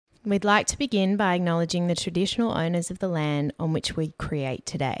We'd like to begin by acknowledging the traditional owners of the land on which we create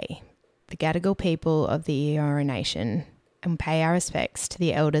today, the Gadigal people of the Eora Nation, and pay our respects to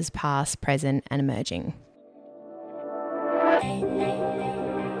the elders past, present and emerging.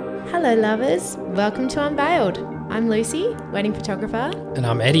 Hello lovers, welcome to Unveiled. I'm Lucy, wedding photographer. And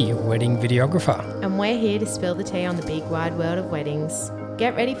I'm Eddie, wedding videographer. And we're here to spill the tea on the big wide world of weddings.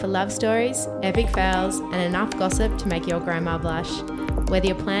 Get ready for love stories, epic fails and enough gossip to make your grandma blush. Whether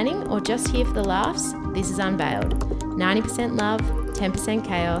you're planning or just here for the laughs, this is Unveiled. 90% love, 10%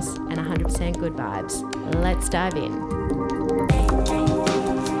 chaos, and 100% good vibes. Let's dive in.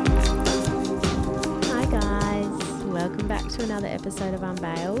 Hi guys, welcome back to another episode of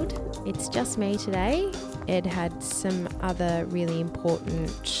Unveiled. It's just me today. Ed had some other really important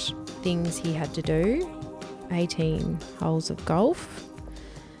things he had to do. 18 holes of golf.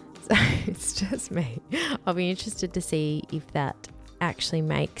 So it's just me. I'll be interested to see if that actually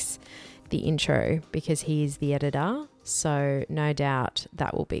makes the intro because he is the editor, so no doubt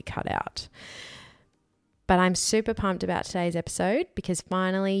that will be cut out. But I'm super pumped about today's episode because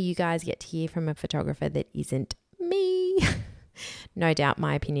finally you guys get to hear from a photographer that isn't me. No doubt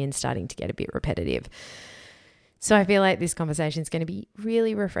my opinion's starting to get a bit repetitive. So I feel like this conversation is going to be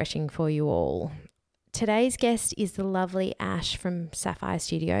really refreshing for you all. Today's guest is the lovely Ash from Sapphire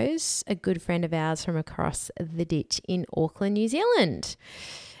Studios, a good friend of ours from across the ditch in Auckland, New Zealand.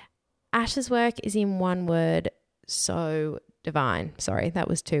 Ash's work is in one word, so divine. Sorry, that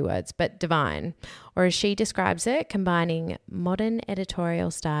was 2 words, but divine. Or as she describes it, combining modern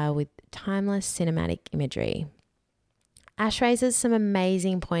editorial style with timeless cinematic imagery. Ash raises some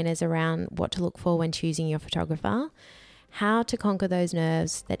amazing pointers around what to look for when choosing your photographer, how to conquer those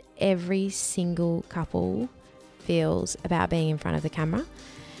nerves that every single couple feels about being in front of the camera,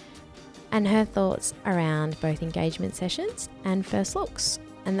 and her thoughts around both engagement sessions and first looks.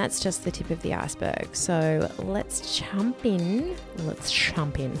 And that's just the tip of the iceberg. So let's jump in. Let's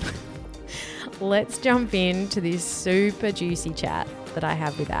jump into this super juicy chat that I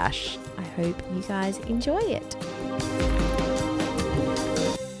have with Ash. I hope you guys enjoy it.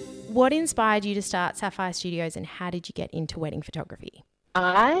 What inspired you to start Sapphire Studios and how did you get into wedding photography?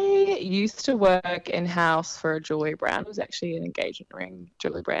 I used to work in-house for a jewelry brand. It was actually an engagement ring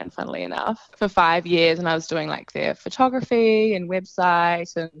jewelry brand, funnily enough, for 5 years. And I was doing like their photography and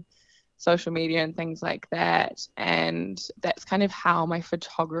website and social media and things like that. And that's kind of how my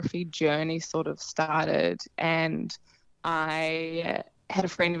photography journey sort of started. And I had a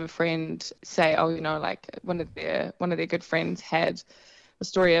friend of a friend say, like one of their good friends had a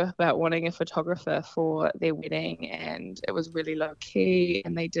story about wanting a photographer for their wedding, and it was really low key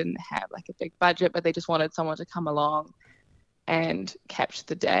and they didn't have like a big budget, but they just wanted someone to come along and capture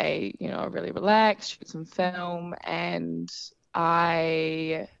the day, really relax, shoot some film. And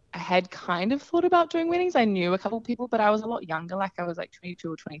I had kind of thought about doing weddings. I knew a couple of people, but I was a lot younger, like I was like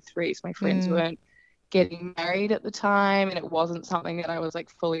 22 or 23, so my friends weren't getting married at the time, and it wasn't something that I was like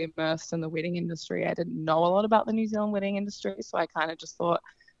fully immersed in the wedding industry. I didn't know a lot about the New Zealand wedding industry, so I kind of just thought,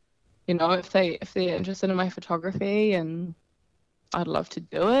 if they're interested in my photography, and I'd love to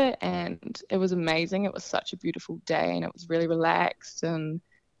do it. And it was amazing. It was such a beautiful day and it was really relaxed, and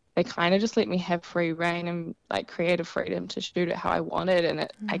they kind of just let me have free reign and like creative freedom to shoot it how I wanted, and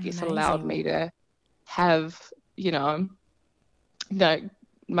it I guess allowed me to have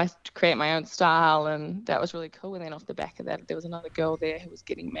create my own style, and that was really cool. And then off the back of that, there was another girl there who was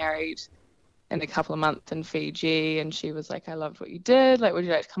getting married in a couple of months in Fiji, and she was like, I loved what you did, like would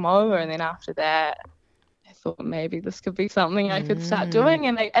you like to come over? And then after that I thought maybe this could be something I could start doing,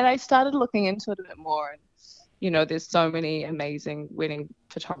 and I started looking into it a bit more. And there's so many amazing wedding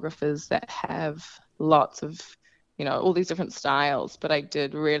photographers that have lots of all these different styles, but I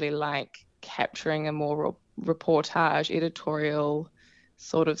did really like capturing a more reportage editorial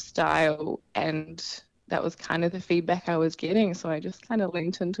sort of style, and that was kind of the feedback I was getting, so I just kind of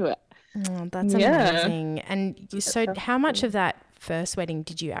leaned into it. Oh, that's amazing. And so how much of that first wedding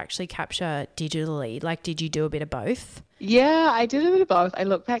did you actually capture digitally? Like, did you do a bit of both? Yeah, I did a bit of both. I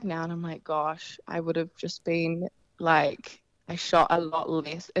look back now and I'm like, gosh, I would have just been like, I shot a lot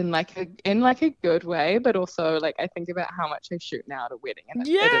less in like a good way, but also like I think about how much I shoot now at a wedding, and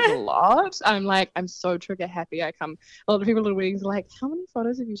it is a lot. I'm like, I'm so trigger happy. A lot of people at weddings are like, how many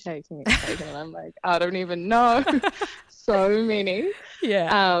photos have you taken? And I'm like, I don't even know. So many.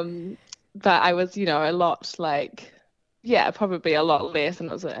 Yeah. But I was, a lot like, probably a lot less, and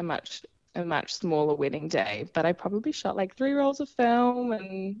it was a much smaller wedding day. But I probably shot like 3 rolls of film,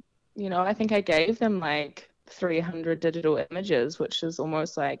 and I think I gave them like 300 digital images, which is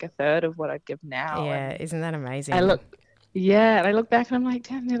almost like a third of what I'd give now. Yeah, isn't that amazing? Yeah, and I look back and I'm like,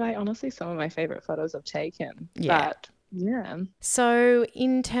 damn, they're like honestly some of my favorite photos I've taken. Yeah. But yeah. So,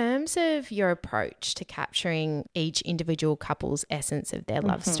 in terms of your approach to capturing each individual couple's essence of their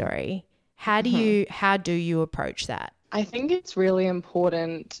love story, how do you approach that? I think it's really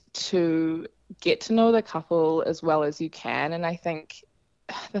important to get to know the couple as well as you can. And I think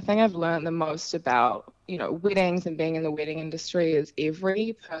the thing I've learned the most about, weddings and being in the wedding industry is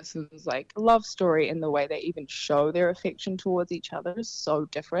every person's like love story and the way they even show their affection towards each other is so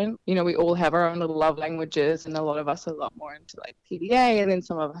different. We all have our own little love languages, and a lot of us are a lot more into like PDA, and then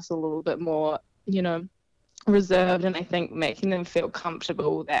some of us a little bit more, reserved. And I think making them feel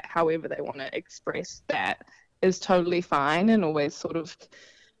comfortable that however they want to express that is totally fine, and always sort of,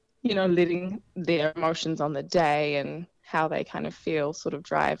 letting their emotions on the day and how they kind of feel sort of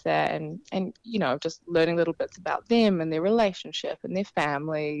drive that, and just learning little bits about them and their relationship and their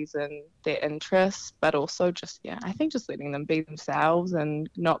families and their interests, but also just, I think just letting them be themselves and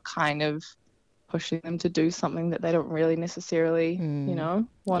not kind of pushing them to do something that they don't really necessarily,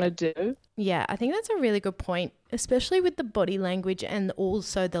 want to do. Yeah, I think that's a really good point, especially with the body language and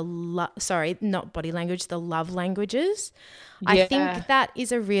also the not body language, the love languages. I think that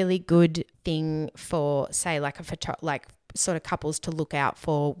is a really good thing for, say, like sort of couples to look out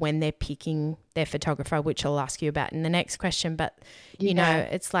for when they're picking their photographer, which I'll ask you about in the next question. But,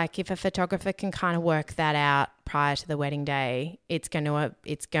 it's like if a photographer can kind of work that out prior to the wedding day, it's going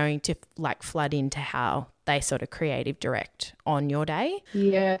to like flood into how they sort of creative direct on your day.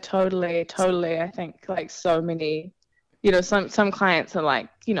 Yeah, totally. I think like so many, some clients are like,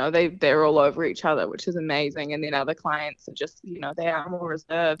 they're all over each other, which is amazing. And then other clients are just, they are more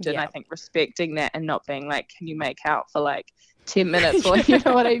reserved. And I think respecting that and not being like, can you make out for like 10 minutes? Or you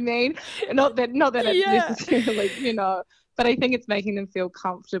know what I mean? Not that it's necessarily, but I think it's making them feel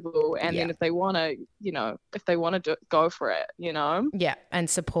comfortable. And then if they want to, go for it, Yeah. And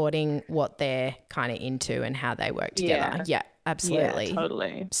supporting what they're kind of into and how they work together. Yeah. Absolutely. Yeah,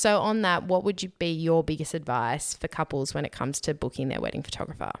 totally. So on that, what would be your biggest advice for couples when it comes to booking their wedding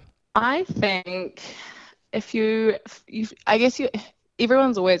photographer? I think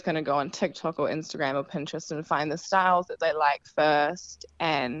everyone's always going to go on TikTok or Instagram or Pinterest and find the styles that they like first.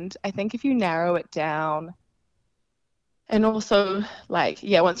 And I think if you narrow it down, and also once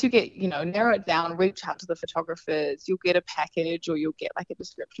you get, narrow it down, reach out to the photographers, you'll get a package or you'll get like a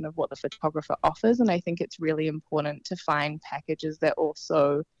description of what the photographer offers. And I think it's really important to find packages that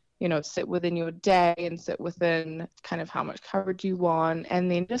also, sit within your day and sit within kind of how much coverage you want.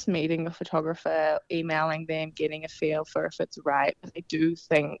 And then just meeting a photographer, emailing them, getting a feel for if it's right. But I do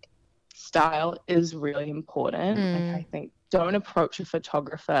think style is really important. I think don't approach a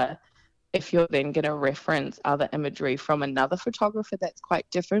photographer if you're then going to reference other imagery from another photographer that's quite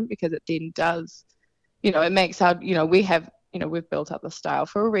different, because it then does, it makes our, we've built up the style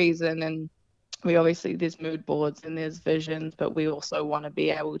for a reason, and we obviously, there's mood boards and there's visions, but we also want to be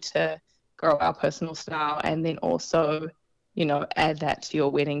able to grow our personal style and then also, add that to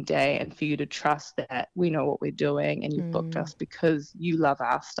your wedding day, and for you to trust that we know what we're doing and you've booked us because you love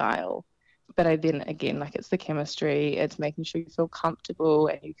our style. But then again, like it's the chemistry, it's making sure you feel comfortable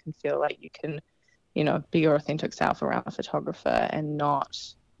and you can feel like you can, be your authentic self around a photographer and not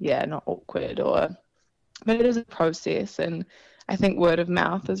awkward but it is a process. And I think word of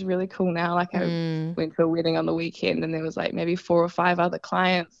mouth is really cool now. Like I went to a wedding on the weekend and there was like maybe 4 or 5 other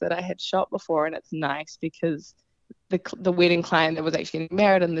clients that I had shot before. And it's nice because the wedding client that was actually getting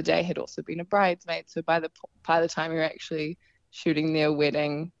married on the day had also been a bridesmaid. So by the time you're actually shooting their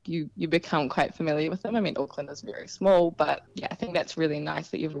wedding, you become quite familiar with them. I mean, Auckland is very small, but I think that's really nice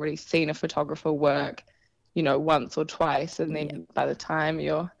that you've already seen a photographer work, once or twice, and then by the time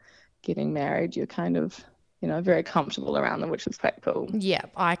you're getting married, you're kind of, very comfortable around them, which is quite cool. Yeah,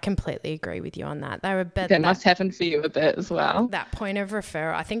 I completely agree with you on that. That must happen for you a bit as well. That point of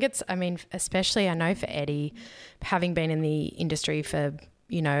referral, I think especially I know for Eddie, having been in the industry for,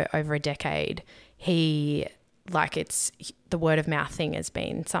 over a decade, it's the word of mouth thing has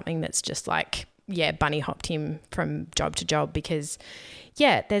been something that's just like, bunny hopped him from job to job, because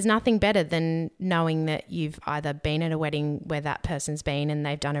there's nothing better than knowing that you've either been at a wedding where that person's been and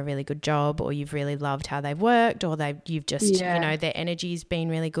they've done a really good job, or you've really loved how they've worked, or you've just, their energy's been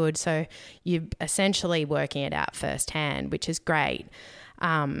really good. So you're essentially working it out firsthand, which is great.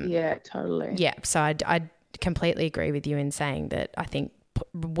 Totally. Yeah. So I completely agree with you in saying that I think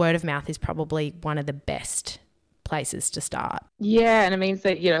word of mouth is probably one of the best places to start. Yeah, and it means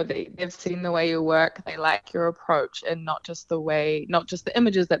that they've seen the way you work, they like your approach, and not just the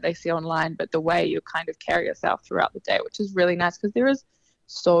images that they see online, but the way you kind of carry yourself throughout the day, which is really nice, because there is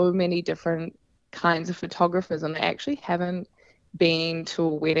so many different kinds of photographers, and I actually haven't been to a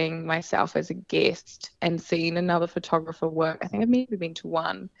wedding myself as a guest and seen another photographer work. I think I've maybe been to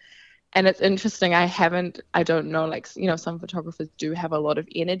one. And it's interesting. I don't know, like, some photographers do have a lot of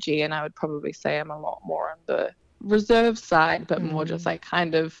energy, and I would probably say I'm a lot more on the reserve side, but more just like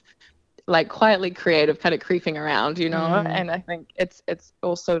kind of like quietly creative, kind of creeping around, And I think it's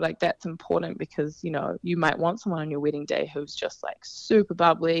also like that's important because, you might want someone on your wedding day who's just like super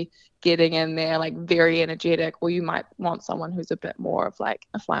bubbly, getting in there, like very energetic, or you might want someone who's a bit more of like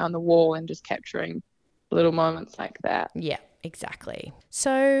a fly on the wall and just capturing little moments like that. Yeah, exactly.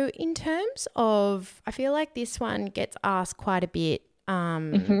 So in terms of, I feel like this one gets asked quite a bit,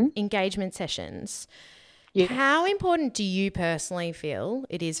 engagement sessions. Yes. How important do you personally feel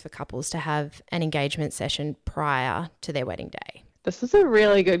it is for couples to have an engagement session prior to their wedding day? This is a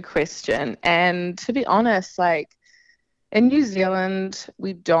really good question. And to be honest, like in New Zealand,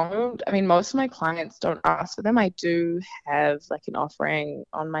 most of my clients don't ask for them. I do have like an offering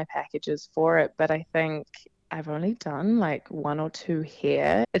on my packages for it, but I think I've only done like one or two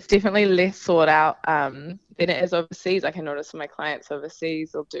here. It's definitely less sought out than it is overseas. I can notice for my clients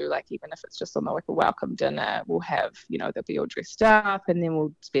overseas, they'll do like, even if it's just on like a welcome dinner, we'll have, they'll be all dressed up, and then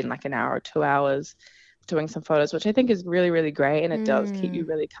we'll spend like an hour or 2 hours doing some photos, which I think is really, really great. And it does keep you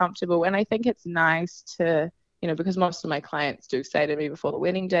really comfortable. And I think it's nice to, because most of my clients do say to me before the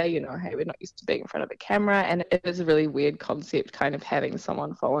wedding day, hey, we're not used to being in front of a camera. And it is a really weird concept kind of having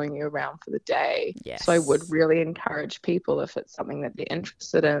someone following you around for the day. Yes. So I would really encourage people, if it's something that they're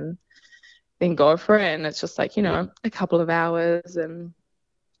interested in, then go for it. And it's just like, a couple of hours, and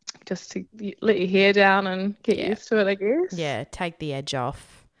just to let your hair down and get used to it, I guess. Yeah, take the edge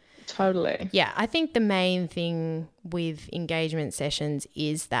off. Totally. Yeah, I think the main thing with engagement sessions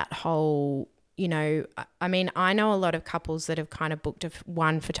is that whole, I know a lot of couples that have kind of booked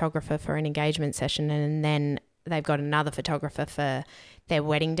one photographer for an engagement session, and then they've got another photographer for their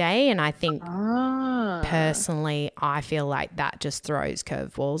wedding day. And I think personally, I feel like that just throws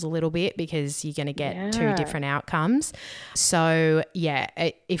curveballs a little bit, because you're going to get two different outcomes. So yeah,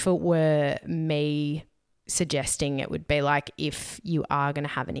 if it were me suggesting, it would be like, if you are going to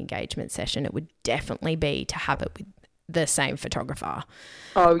have an engagement session, it would definitely be to have it with the same photographer.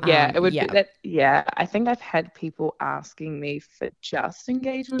 Oh yeah, it would be that. Yeah, I think I've had people asking me for just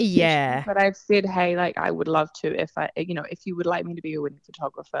engagement sessions, but I've said, hey, like I would love to, if you would like me to be your wedding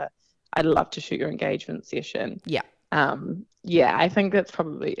photographer, I'd love to shoot your engagement session. Yeah. I think that's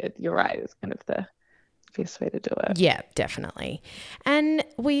probably it. You're right. It's kind of the best way to do it. Yeah, definitely. And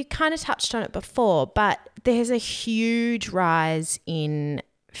we kind of touched on it before, but there's a huge rise in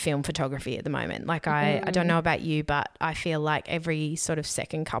film photography at the moment. Like I don't know about you, but I feel like every sort of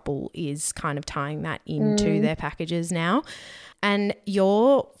second couple is kind of tying that into their packages now. And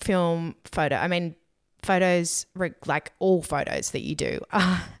your film photos, like all photos that you do,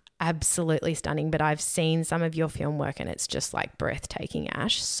 are absolutely stunning. But I've seen some of your film work, and it's just like breathtaking,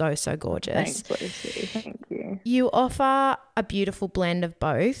 Ash. So gorgeous. Thanks, Lucy. Thank you. You offer a beautiful blend of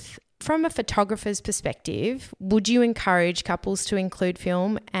both. From a photographer's perspective, would you encourage couples to include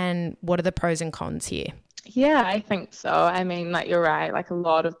film, and what are the pros and cons here? Yeah, I think so. Like you're right, like a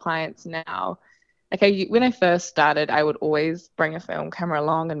lot of clients now, when I first started, I would always bring a film camera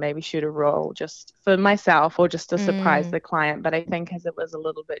along and maybe shoot a roll just for myself or just to surprise the client. But I think as it was a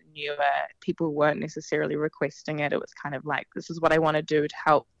little bit newer, people weren't necessarily requesting it. It was kind of like, this is what I want to do to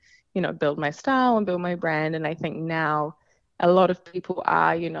help, build my style and build my brand. And I think now a lot of people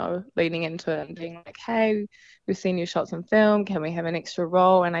are, leaning into it and being like, hey, we've seen your shots on film. Can we have an extra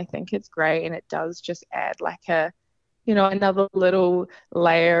roll? And I think it's great. And it does just add like another little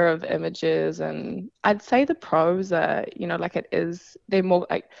layer of images. And I'd say the pros are, they're more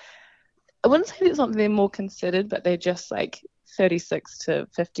like, I wouldn't say it's not they're more considered, but they're just like 36 to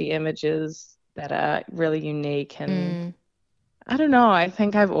 50 images that are really unique. And I don't know, I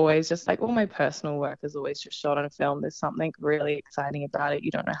think I've always just like, all my personal work is always just shot on film. There's something really exciting about it.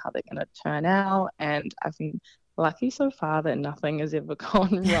 You don't know how they're going to turn out. And I've been lucky so far that nothing has ever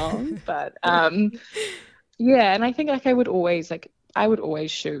gone wrong. But yeah, and I think like I would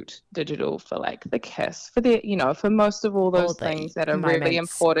always shoot digital for like the kiss, for the, for most of all those things that are moments, really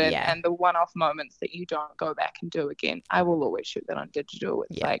important, and the one-off moments that you don't go back and do again. I will always shoot that on digital.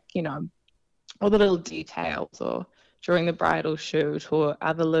 It's like, all the little details, or during the bridal shoot, or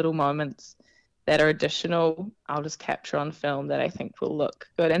other little moments that are additional, I'll just capture on film that I think will look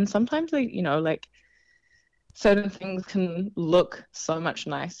good. And sometimes like certain things can look so much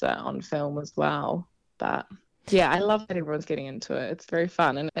nicer on film as well. But Yeah, I love that everyone's getting into it. It's very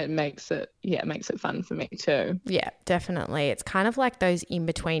fun, and it makes it fun for me too. Yeah, definitely. It's kind of like those in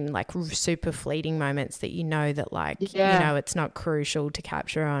between, like super fleeting moments that that like, Yeah, it's not crucial to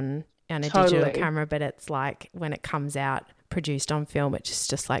capture on a digital totally. camera, but it's like when it comes out produced on film, it's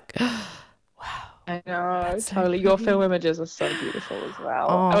just like, wow, I know, that's so totally. Your pretty. film images are so beautiful as well.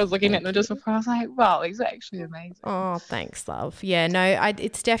 I Oh, was looking at thank them just you. before. I was like, wow, these are actually amazing. Oh, thanks, love. Yeah, no,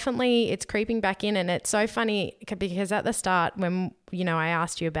 it's definitely, it's creeping back in, and it's so funny because at the start when, I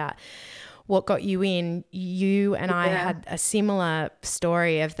asked you about what got you in, you and I had a similar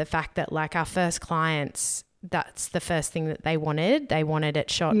story of the fact that like our first clients, that's the first thing that they wanted. They wanted it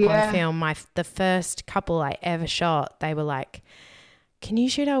shot on film. The first couple I ever shot, they were like, can you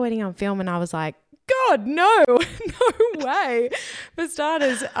shoot our wedding on film? And I was like, God, no, no way. For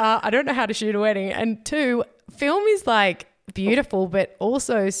starters, I don't know how to shoot a wedding. And two, film is like beautiful, but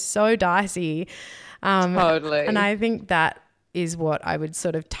also so dicey. Totally. And I think that is what I would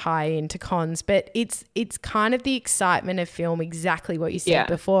sort of tie into cons. But it's kind of the excitement of film, exactly what you said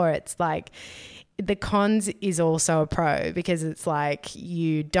before. It's like the cons is also a pro because it's like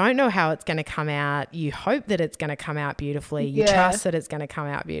you don't know how it's going to come out. You hope that it's going to come out beautifully. You trust that it's going to come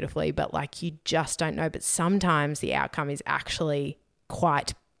out beautifully, but like you just don't know. But sometimes the outcome is actually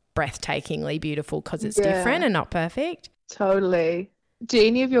quite breathtakingly beautiful because it's different and not perfect. Totally. Do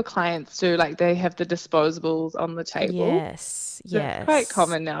any of your clients do like they have the disposables on the table? Yes. It's quite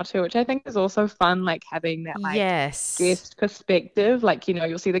common now too, which I think is also fun, like having that like guest perspective. Like,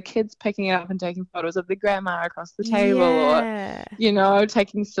 you'll see the kids picking it up and taking photos of the grandma across the table or,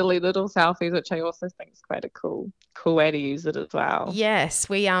 taking silly little selfies, which I also think is quite a cool way to use it as well. Yes.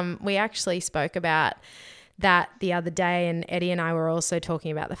 We actually spoke about that the other day, and Eddie and I were also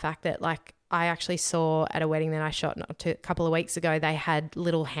talking about the fact that like I actually saw at a wedding that I shot a couple of weeks ago, they had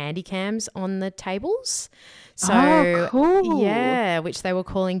little handy cams on the tables. So, cool. Yeah, which they were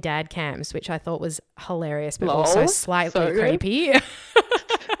calling dad cams, which I thought was hilarious, but also slightly creepy.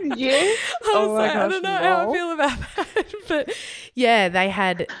 Yeah. Oh my gosh, I don't know how I feel about that. But yeah, they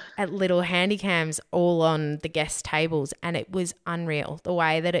had little handy cams all on the guest tables, and it was unreal the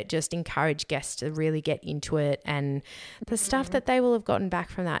way that it just encouraged guests to really get into it. And the stuff that they will have gotten back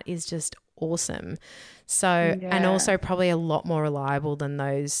from that is just awesome. So, and also probably a lot more reliable than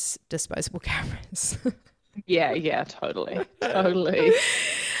those disposable cameras. Yeah, totally. Totally.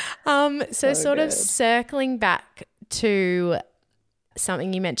 So sort of circling back to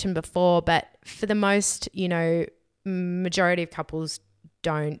something you mentioned before, but for the most, majority of couples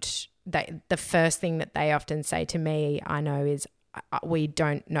the first thing that they often say to me, I know, is we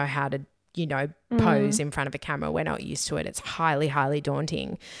don't know how to, pose in front of a camera. We're not used to it. It's highly, highly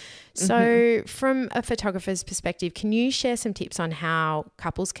daunting. So from a photographer's perspective, can you share some tips on how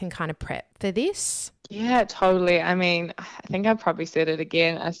couples can kind of prep for this? Yeah, totally. I mean, I think I've probably said it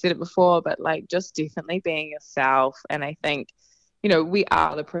again. I said it before, but like just definitely being yourself. And I think, we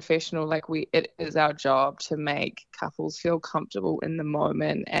are the professional, like it is our job to make couples feel comfortable in the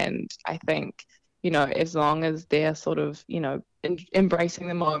moment. And I think, as long as they're sort of, embracing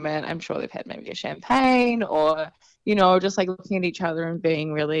the moment, I'm sure they've had maybe a champagne or, just like looking at each other and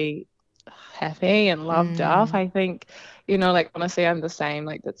being really happy and loved up. I think, like honestly, I'm the same.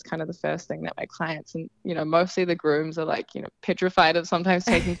 Like that's kind of the first thing that my clients and, mostly the grooms are like, petrified of sometimes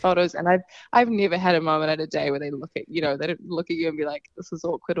taking photos. And I've never had a moment at a day where they look at, they don't look at you and be like, this is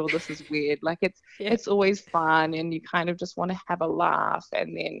awkward or this is weird. Like it's always fun and you kind of just want to have a laugh.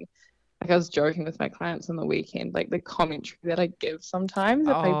 And then like I was joking with my clients on the weekend, like the commentary that I give sometimes,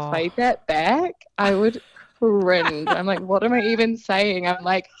 if I played that back, I would cringe. I'm like, what am I even saying? I'm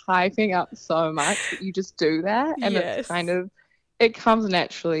like hyping up so much that you just do that. And it's kind of, it comes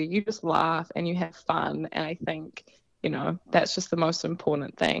naturally. You just laugh and you have fun. And I think, that's just the most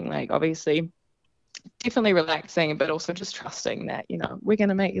important thing. Like obviously definitely relaxing, but also just trusting that, we're going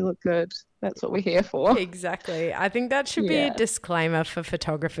to make you look good. That's what we're here for. Exactly. I think that should be a disclaimer for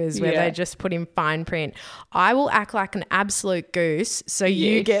photographers where they just put in fine print, I will act like an absolute goose so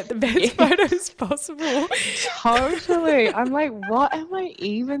you get the best photos possible. Totally. I'm like, what am I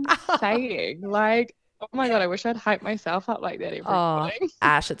even saying? Like, oh my God, I wish I'd hype myself up like that every morning.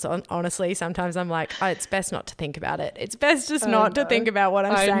 Ash, it's honestly, sometimes I'm like, it's best not to think about it. It's best just not to think about what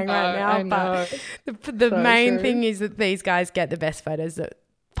I'm saying right now. But the main thing is that these guys get the best photos that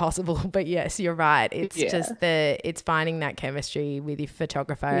possible. But yes, you're right. It's just it's finding that chemistry with your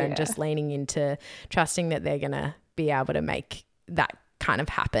photographer and just leaning into trusting that they're going to be able to make that kind of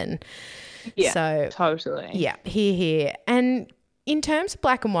happen. Yeah, so totally. Yeah, here. And in terms of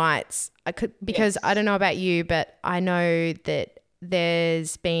black and whites, because I don't know about you, but I know that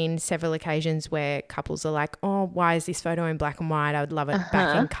there's been several occasions where couples are like, oh, why is this photo in black and white? I would love it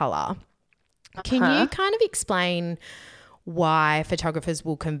back in colour. Can you kind of explain why photographers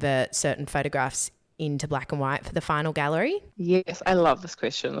will convert certain photographs into black and white for the final gallery? Yes, I love this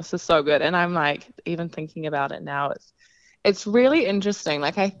question. This is so good. And I'm like, even thinking about it now, it's really interesting.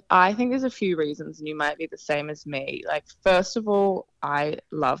 Like I think there's a few reasons, and you might be the same as me. Like, first of all, I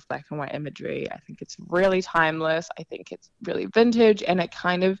love black and white imagery. I think it's really timeless. I think it's really vintage, and I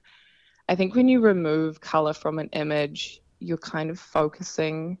think when you remove color from an image, you're kind of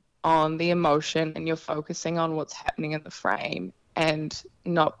focusing on the emotion and you're focusing on what's happening in the frame and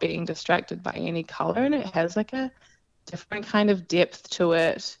not being distracted by any color. And it has like a different kind of depth to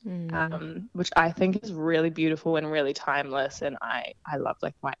it, which I think is really beautiful and really timeless. And I love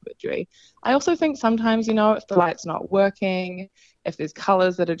black and white imagery. I also think sometimes, if the light's not working, if there's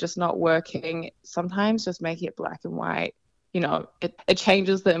colors that are just not working, sometimes just making it black and white, it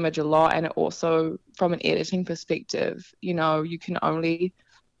changes the image a lot. And it also, from an editing perspective, you can only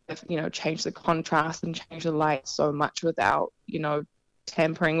change the contrast and change the light so much without,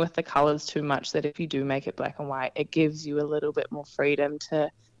 tampering with the colors too much, that if you do make it black and white, it gives you a little bit more freedom to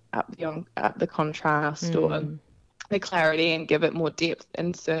up the contrast or the clarity and give it more depth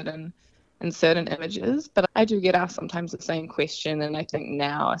in certain images. But I do get asked sometimes the same question, and I think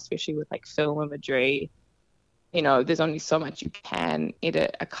now, especially with like film imagery, there's only so much you can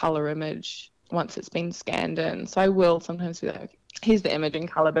edit a color image once it's been scanned in. So I will sometimes be like, here's the image in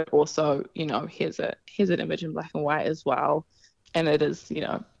color, but also, here's an image in black and white as well. And it is,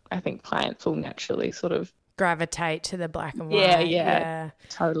 I think clients will naturally sort of gravitate to the black and white. Yeah,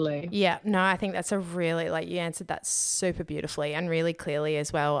 totally. Yeah, no, I think that's a really, you answered that super beautifully and really clearly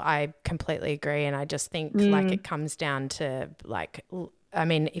as well. I completely agree. And I just think it comes down to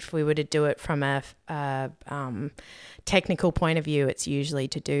if we were to do it from a technical point of view, it's usually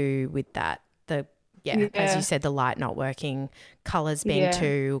to do with that, as you said, the light not working, colours being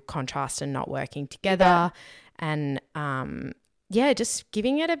too contrast and not working together. And just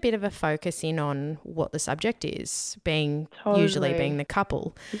giving it a bit of a focus in on what the subject is, usually being the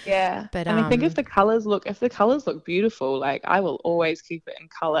couple. Yeah. But I think if the colours look beautiful, like I will always keep it in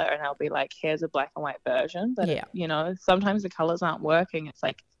colour, and I'll be like, here's a black and white version. But sometimes the colours aren't working. It's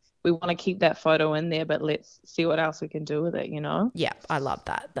like, we want to keep that photo in there, but let's see what else we can do with it, Yeah, I love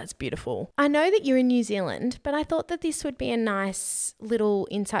that. That's beautiful. I know that you're in New Zealand, but I thought that this would be a nice little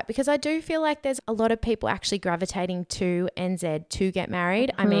insight, because I do feel like there's a lot of people actually gravitating to NZ to get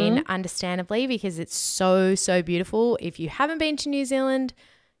married. I mean, understandably, because it's so, so beautiful. If you haven't been to New Zealand,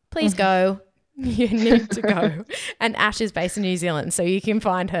 please go. You need to go. And Ash is based in New Zealand, so you can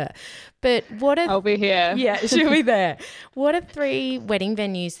find her. But I'll be here. Yeah, she'll be there. What are 3 wedding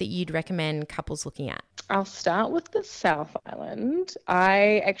venues that you'd recommend couples looking at? I'll start with the South Island.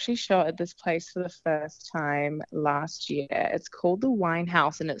 I actually shot at this place for the first time last year. It's called the Wine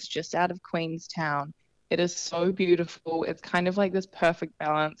House, and it's just out of Queenstown. It is so beautiful. It's kind of like this perfect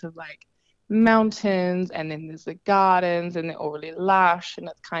balance of like mountains, and then there's the gardens, and they're all really lush, and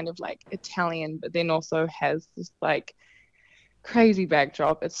it's kind of like Italian, but then also has this like crazy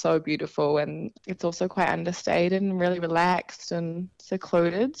backdrop. It's so beautiful, and it's also quite understated and really relaxed and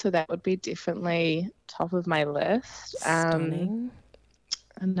secluded, so that would be definitely top of my list. Stunning.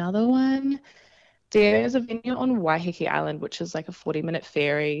 Another one, there is a venue on Waiheke Island, which is like a 40-minute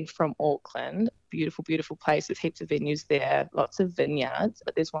ferry from Auckland. Beautiful, beautiful place. There's heaps of venues there, lots of vineyards,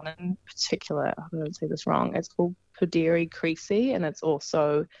 but there's one in particular, I don't say this wrong, it's called Poderi Crisi, and it's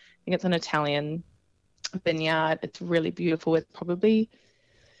also, I think it's an Italian vineyard. It's really beautiful. It's probably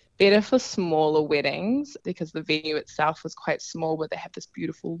better for smaller weddings because the venue itself was quite small, but they have this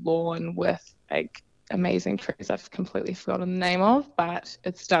beautiful lawn with like amazing trees I've completely forgotten the name of, but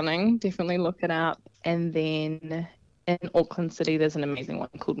it's stunning. Definitely look it up. And then in Auckland City, there's an amazing one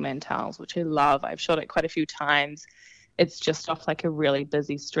called Mantals, which I love. I've shot it quite a few times. It's just off like a really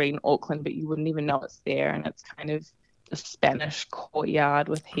busy street in Auckland, but you wouldn't even know it's there. And it's kind of a Spanish courtyard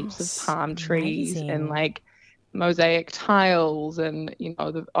with heaps of palm trees and like mosaic tiles, and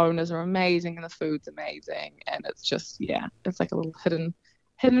the owners are amazing and the food's amazing, and it's just it's like a little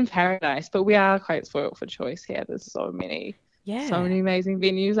hidden paradise. But we are quite spoiled for choice here. There's so many amazing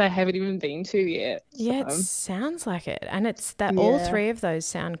venues I haven't even been to yet. Yeah, it sounds like it, and it's that all 3 of those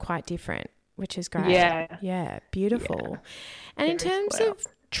sound quite different, which is great. Yeah, beautiful. And in terms of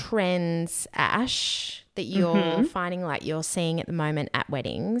trends, Ash, that you're finding like you're seeing at the moment at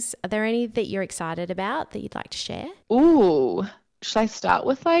weddings, are there any that you're excited about that you'd like to share? Ooh, should I start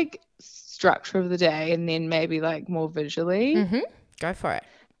with like structure of the day and then maybe like more visually? Go for it.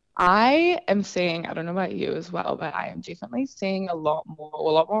 I am seeing, I don't know about you as well, but I am definitely seeing a lot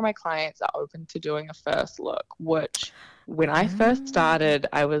more of my clients are open to doing a first look, which when I first Ah, started,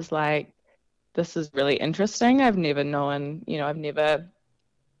 I was like, this is really interesting. I've never known, I've never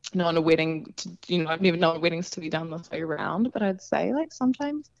known a wedding to, I've never known weddings to be done this way around, but I'd say like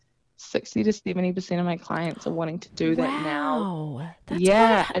sometimes 60 to 70% of my clients are wanting to do that now. wow.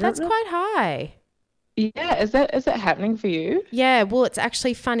 Yeah, I don't That's know. quite high. Yeah, is that happening for you? Yeah, well, it's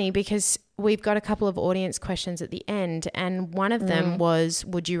actually funny because we've got a couple of audience questions at the end, and one of them Mm, was,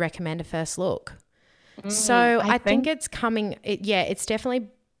 would you recommend a first look? So I I think think, it's coming, it's definitely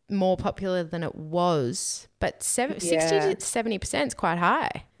more popular than it was, but 60 yeah. to 70% is quite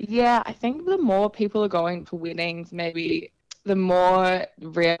high. Yeah, I think the more people are going to weddings, maybe the more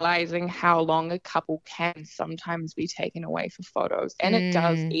realizing how long a couple can sometimes be taken away for photos. And it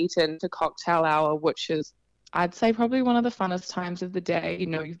does Mm, eat into cocktail hour, which is, I'd say, probably one of the funnest times of the day.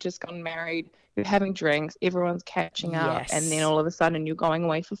 You've just gotten married, you're having drinks, everyone's catching up, and then yes. all of a sudden you're going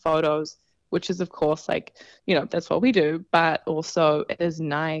away for photos, which is, of course, like, that's what we do. But also, it is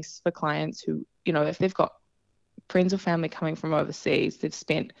nice for clients who, if they've got friends or family coming from overseas, they've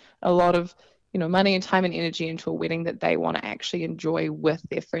spent a lot of money and time and energy into a wedding that they want to actually enjoy with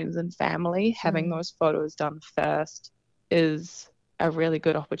their friends and family. Having Mm, those photos done first is a really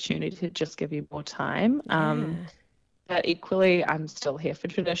good opportunity to just give you more time. yeah. But equally, I'm still here for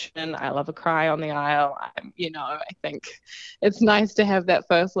tradition. I love a cry on the aisle. I think it's nice to have that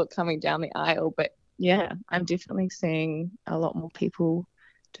first look coming down the aisle. But yeah, I'm definitely seeing a lot more people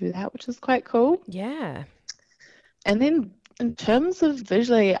do that, which is quite cool. Yeah. And then in terms of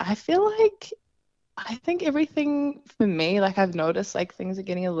visually, I think everything for me, like I've noticed like things are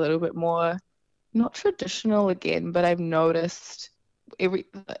getting a little bit more not traditional again, but I've noticed every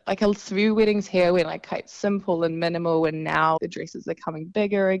like a few weddings here were like quite simple and minimal, and now the dresses are coming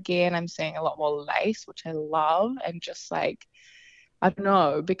bigger again. I'm seeing a lot more lace, which I love, and just like I don't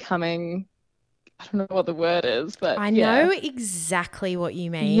know, becoming I don't know what the word is, but I yeah. know exactly what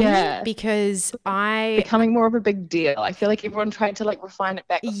you mean Yeah. because Becoming more of a big deal. I feel like everyone tried to like refine it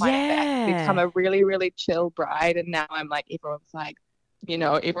back, become yeah. a really, really chill bride. And now I'm like, everyone's like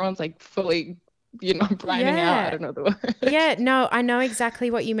fully, briding out. I Yeah. don't know the word. Yeah, no, I know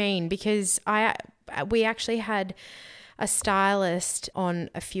exactly what you mean because we actually had a stylist on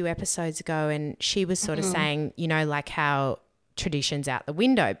a few episodes ago and she was sort of Mm, saying, like how tradition's out the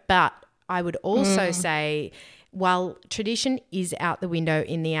window, but I would also mm, say while tradition is out the window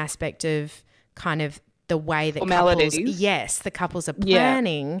in the aspect of kind of the way that formalities. the couples are Yeah.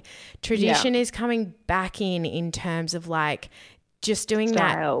 planning, Yeah. tradition is coming back in terms of like just doing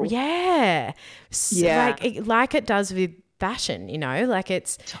that. Style. Yeah. Yeah. Like it does with fashion, like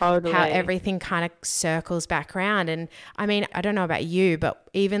it's how Totally. everything kind of circles back around. And I mean, I don't know about you, but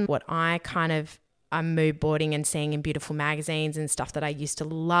even what I kind of I'm mood boarding and seeing in beautiful magazines and stuff that I used to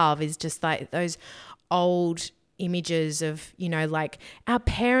love is just like those old images of, like our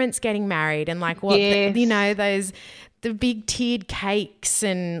parents getting married and like Yes. those the big tiered cakes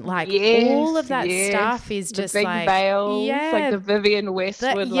and like all of Yes. that Yes. stuff is The just big like, veils, like yeah, the Vivian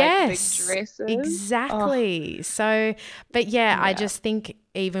Westwood, like big yes, dresses. Oh, exactly. So, but yeah, I yeah. just think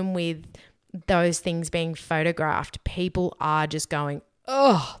even with those things being photographed, people are just going,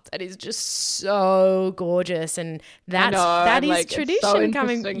 oh, that is just so gorgeous. And I know. that I'm is like, it's so tradition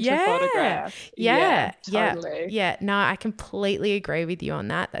coming. interesting to Yeah. photograph. Yeah, Yeah. Yeah. totally. Yeah. No, I completely agree with you on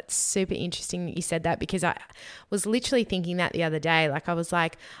that. That's super interesting that you said that because I was literally thinking that the other day. Like I was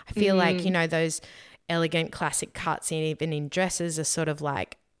like, I feel like, Mm, those elegant classic cuts and even in dresses are sort of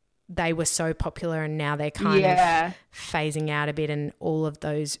like they were so popular and now they're kind of yeah, phasing out a bit and all of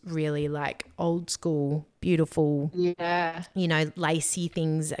those really like old school beautiful yeah. lacy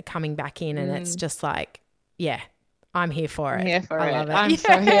things are coming back in and it's Mm, just like yeah, I'm here for I'm it. here for I it. love it. I'm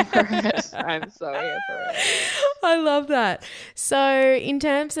so here for it. I'm so here for it. I love that. So in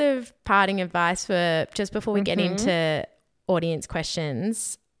terms of parting advice for just before we get Mm-hmm. into audience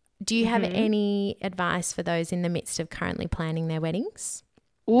questions, do you have Mm-hmm. any advice for those in the midst of currently planning their weddings?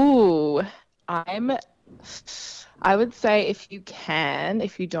 Ooh, I'm I would say if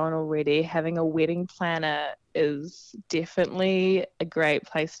you don't already, having a wedding planner is definitely a great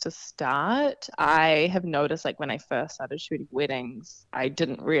place to start. I have noticed like when I first started shooting weddings, I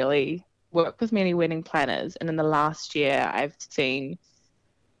didn't really work with many wedding planners. And in the last year, I've seen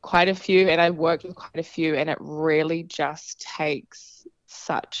quite a few and I've worked with quite a few, and it really just takes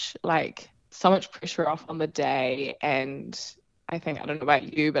so much pressure off on the day. And I don't know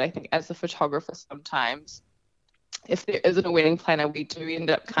about you, but I think as a photographer sometimes if there isn't a wedding planner, we do end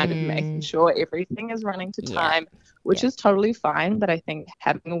up kind of making sure everything is running to time, which is totally fine. But I think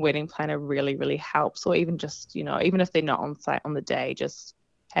having a wedding planner really, really helps, or even just, even if they're not on site on the day, just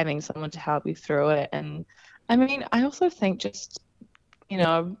having someone to help you through it. And I mean, I also think just,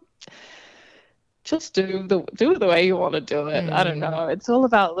 just do it the way you want to do it. I don't know. It's all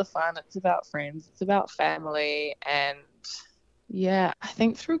about the fun. It's about friends. It's about family. And yeah, I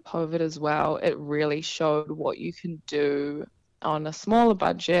think through COVID as well, it really showed what you can do on a smaller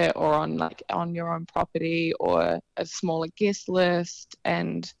budget, or on your own property, or a smaller guest list,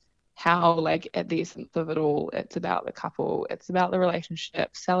 and how like at the essence of it all, it's about the couple, it's about the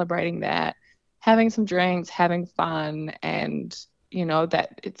relationship, celebrating that, having some drinks, having fun, and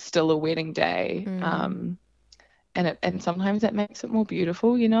that it's still a wedding day. And sometimes that makes it more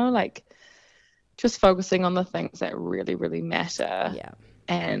beautiful, like just focusing on the things that really, really matter,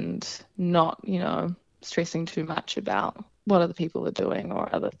 and not, stressing too much about what other people are doing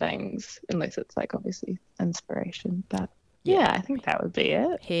or other things, unless it's like obviously inspiration. But yeah, I think that would be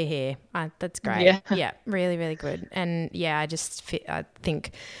it. Here. That's great. Yeah, really, really good. And yeah, I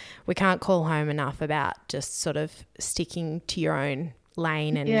think we can't call home enough about just sort of sticking to your own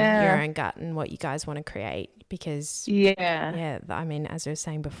lane and your own gut and what you guys want to create, because I mean, as I was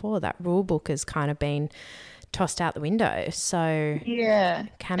saying before, that rule book has kind of been tossed out the window. So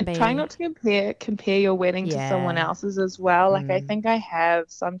try not to compare your wedding to someone else's as well. Like I think I have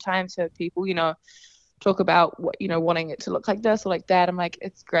sometimes heard people, talk about what, wanting it to look like this or like that. I'm like,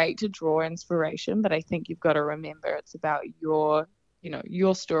 it's great to draw inspiration, but I think you've got to remember it's about your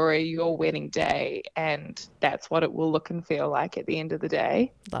story, your wedding day, and that's what it will look and feel like at the end of the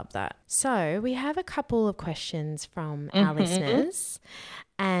day. Love that. So we have a couple of questions from our listeners,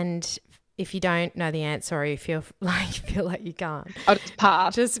 and if you don't know the answer, or you feel like you can't, I'll just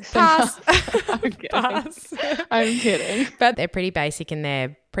pass. Just pass. I'm kidding. Pass. I'm kidding. But they're pretty basic, and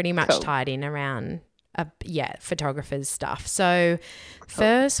they're pretty much tied in around photographers stuff. So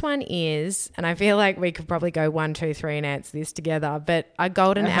first one is, and I feel like we could probably go 1, 2, 3 and answer this together, but a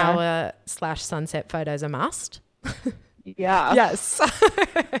golden hour / sunset photos a must? Yeah. Yes.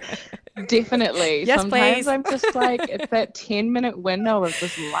 Definitely. Yes, sometimes please. I'm just like, it's that 10-minute window of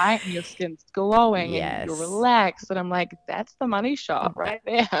this light and your skin's glowing and you're relaxed, and I'm like, that's the money shot right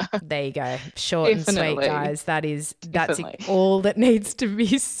there. There you go. Short and sweet, guys. That's all that needs to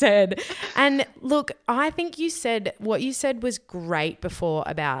be said. And look, I think what you said was great before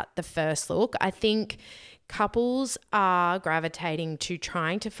about the first look. I think couples are gravitating to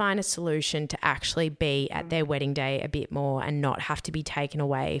trying to find a solution to actually be at their wedding day a bit more and not have to be taken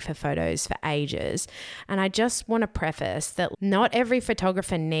away for photos for ages. And I just want to preface that not every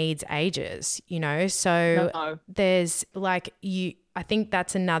photographer needs ages, so there's I think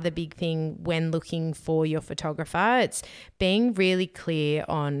that's another big thing when looking for your photographer. It's being really clear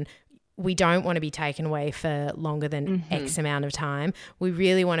on, we don't want to be taken away for longer than X amount of time. We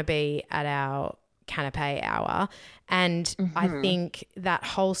really want to be at our canapé hour. And I think that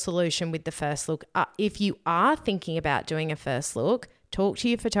whole solution with the first look, if you are thinking about doing a first look, talk to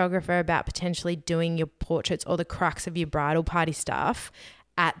your photographer about potentially doing your portraits or the crux of your bridal party stuff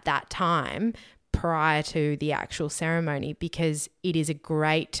at that time prior to the actual ceremony, because it is a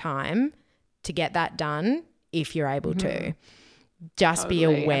great time to get that done if you're able to. Just be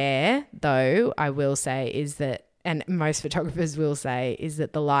aware, though, I will say, is that, and most photographers will say, is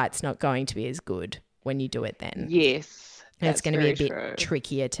that the light's not going to be as good when you do it then. Yes. And it's going to be a bit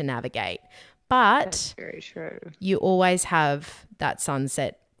trickier to navigate. But that's very true. You always have that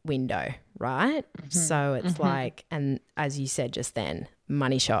sunset window, right? So it's like, and as you said just then,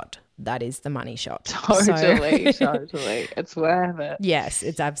 money shot. That is the money shot. Totally. It's worth it. Yes,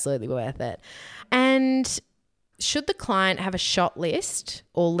 it's absolutely worth it. And should the client have a shot list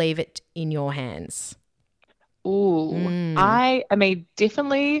or leave it in your hands? Ooh, I mean,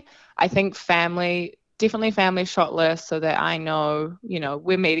 definitely, I think family shot list, so that I know,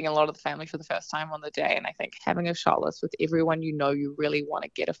 we're meeting a lot of the family for the first time on the day. And I think having a shot list with everyone you really want to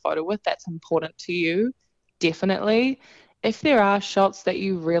get a photo with, that's important to you. Definitely. If there are shots that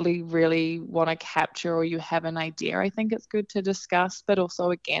you really, really want to capture, or you have an idea, I think it's good to discuss. But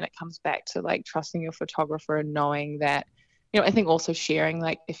also, again, it comes back to like trusting your photographer and knowing that, I think also sharing,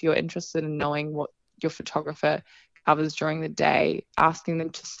 like if you're interested in knowing what your photographer covers during the day, asking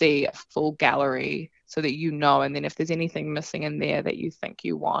them to see a full gallery so that and then if there's anything missing in there that you think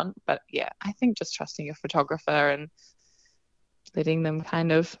you want. But yeah, I think just trusting your photographer and letting them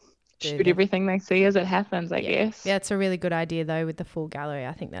kind of shoot everything they see as it happens, I guess. Yeah, it's a really good idea though with the full gallery.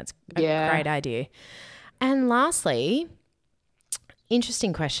 I think that's a great idea. And lastly,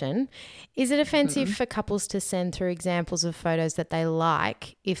 Interesting question. Is it offensive for couples to send through examples of photos that they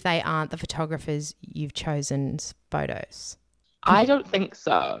like if they aren't the photographers you've chosen's photos? I don't think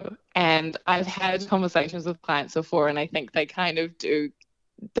so. And I've had conversations with clients before, and I think they kind of do.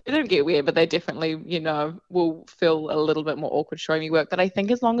 They don't get weird, but they definitely, will feel a little bit more awkward showing me work. But I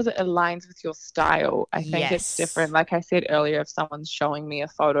think as long as it aligns with your style, I think it's different. Like I said earlier, if someone's showing me a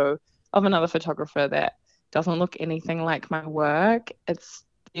photo of another photographer that doesn't look anything like my work, it's,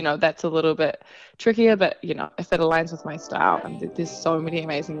 that's a little bit trickier. But, if it aligns with my style, and there's so many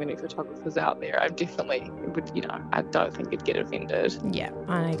amazing mini photographers out there, I definitely would, I don't think it'd get offended. Yeah,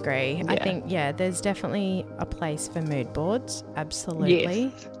 I agree. Yeah. I think, there's definitely a place for mood boards.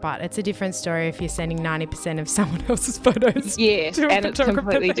 Absolutely. Yes. But it's a different story if you're sending 90% of someone else's photos. Yeah, to a and it's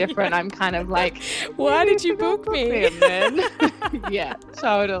photographer completely different. I'm kind of like, why did you book me? Then? Yeah,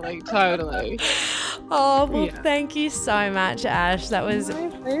 totally. Oh, well, thank you so much, Ash. That was my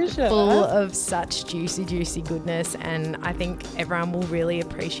pleasure. Full of such juicy goodness, and I think everyone will really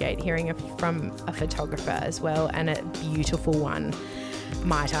appreciate hearing from a photographer as well, and a beautiful one,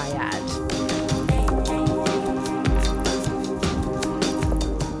 might I add.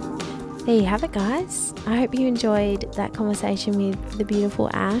 There you have it, guys. I hope you enjoyed that conversation with the beautiful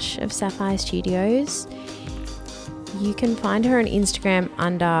Ash of Sapphire Studios. You can find her on Instagram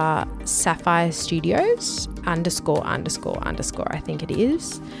under Sapphire Studios ___, I think it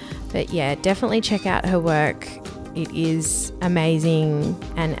is. But yeah, definitely check out her work. It is amazing.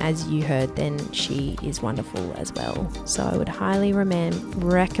 And as you heard then, she is wonderful as well. So I would highly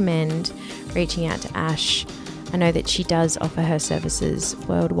recommend reaching out to Ash. I know that she does offer her services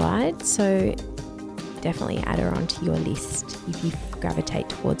worldwide. So definitely add her onto your list if you gravitate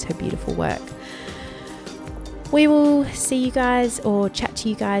towards her beautiful work. We will see you guys or chat to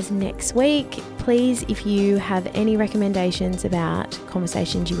you guys next week. Please, if you have any recommendations about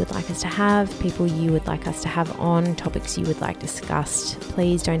conversations you would like us to have, people you would like us to have on, topics you would like discussed,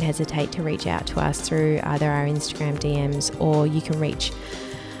 please don't hesitate to reach out to us through either our Instagram DMs, or you can reach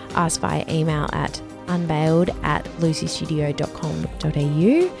us via email at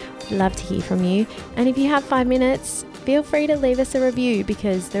unveiled@lucystudio.com.au. Love to hear from you. And if you have 5 minutes, feel free to leave us a review,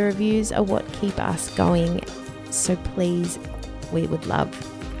 because the reviews are what keep us going. So please, we would love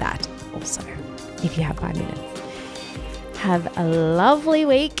that also, if you have 5 minutes. Have a lovely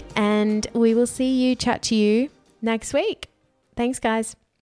week, and we will chat to you next week. Thanks, guys.